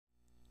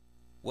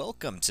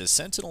Welcome to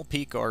Sentinel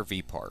Peak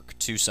RV Park,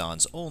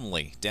 Tucson's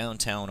only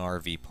downtown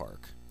RV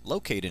park.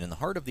 Located in the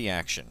heart of the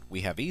action,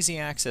 we have easy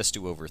access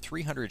to over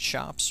 300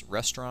 shops,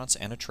 restaurants,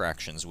 and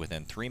attractions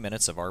within 3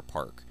 minutes of our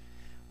park.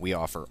 We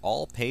offer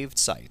all paved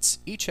sites,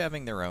 each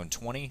having their own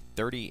 20,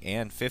 30,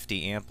 and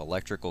 50 amp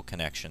electrical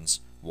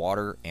connections,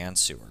 water, and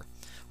sewer.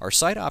 Our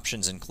site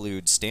options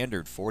include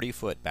standard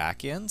 40-foot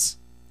back-ends,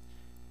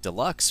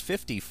 deluxe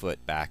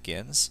 50-foot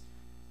back-ends,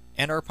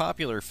 and our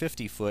popular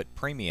 50-foot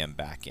premium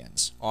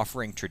back-ends,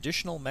 offering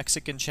traditional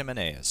Mexican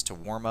chimeneas to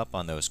warm up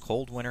on those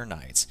cold winter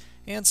nights,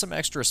 and some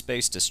extra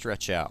space to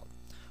stretch out.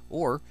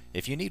 Or,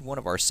 if you need one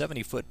of our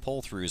 70-foot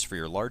pull-throughs for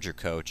your larger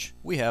coach,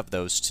 we have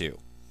those too.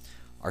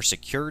 Our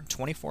secured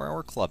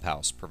 24-hour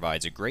clubhouse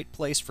provides a great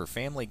place for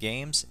family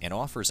games and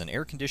offers an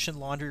air-conditioned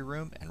laundry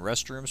room and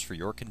restrooms for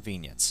your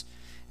convenience.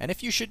 And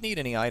if you should need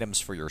any items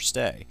for your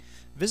stay,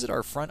 visit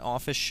our front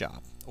office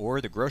shop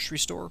or the grocery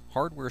store,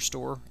 hardware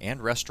store,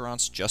 and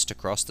restaurants just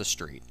across the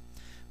street.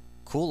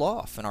 Cool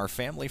off in our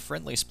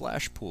family-friendly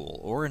splash pool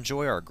or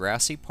enjoy our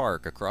grassy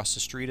park across the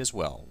street as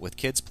well, with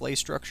kids' play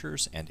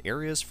structures and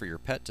areas for your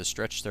pet to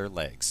stretch their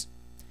legs.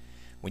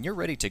 When you're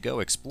ready to go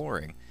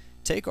exploring,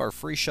 take our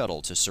free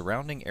shuttle to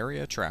surrounding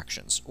area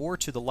attractions or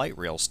to the light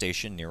rail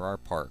station near our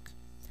park.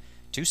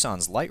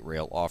 Tucson's light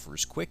rail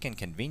offers quick and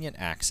convenient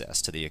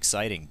access to the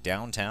exciting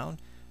downtown,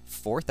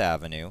 4th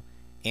Avenue,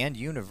 and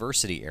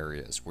university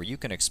areas where you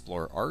can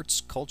explore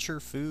arts, culture,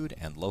 food,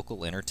 and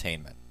local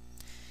entertainment.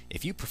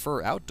 If you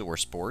prefer outdoor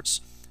sports,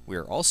 we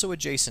are also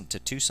adjacent to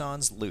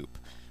Tucson's Loop,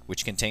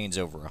 which contains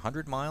over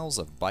 100 miles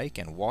of bike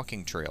and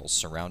walking trails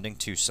surrounding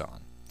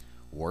Tucson.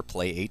 Or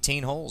play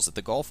 18 holes at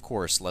the golf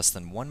course less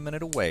than 1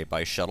 minute away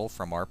by shuttle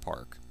from our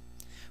park.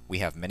 We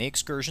have many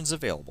excursions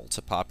available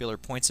to popular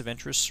points of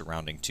interest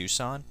surrounding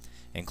Tucson,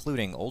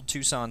 including Old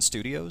Tucson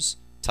Studios,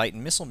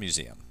 Titan Missile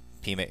Museum,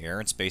 Pima Air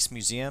and Space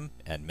Museum,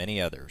 and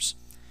many others.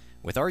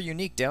 With our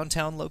unique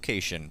downtown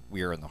location,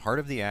 we are in the heart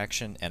of the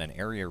action and an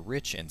area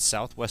rich in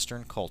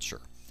southwestern culture.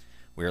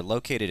 We are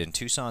located in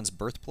Tucson's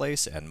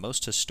birthplace and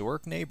most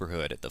historic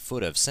neighborhood at the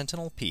foot of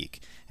Sentinel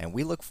Peak, and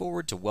we look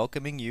forward to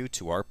welcoming you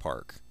to our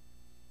park.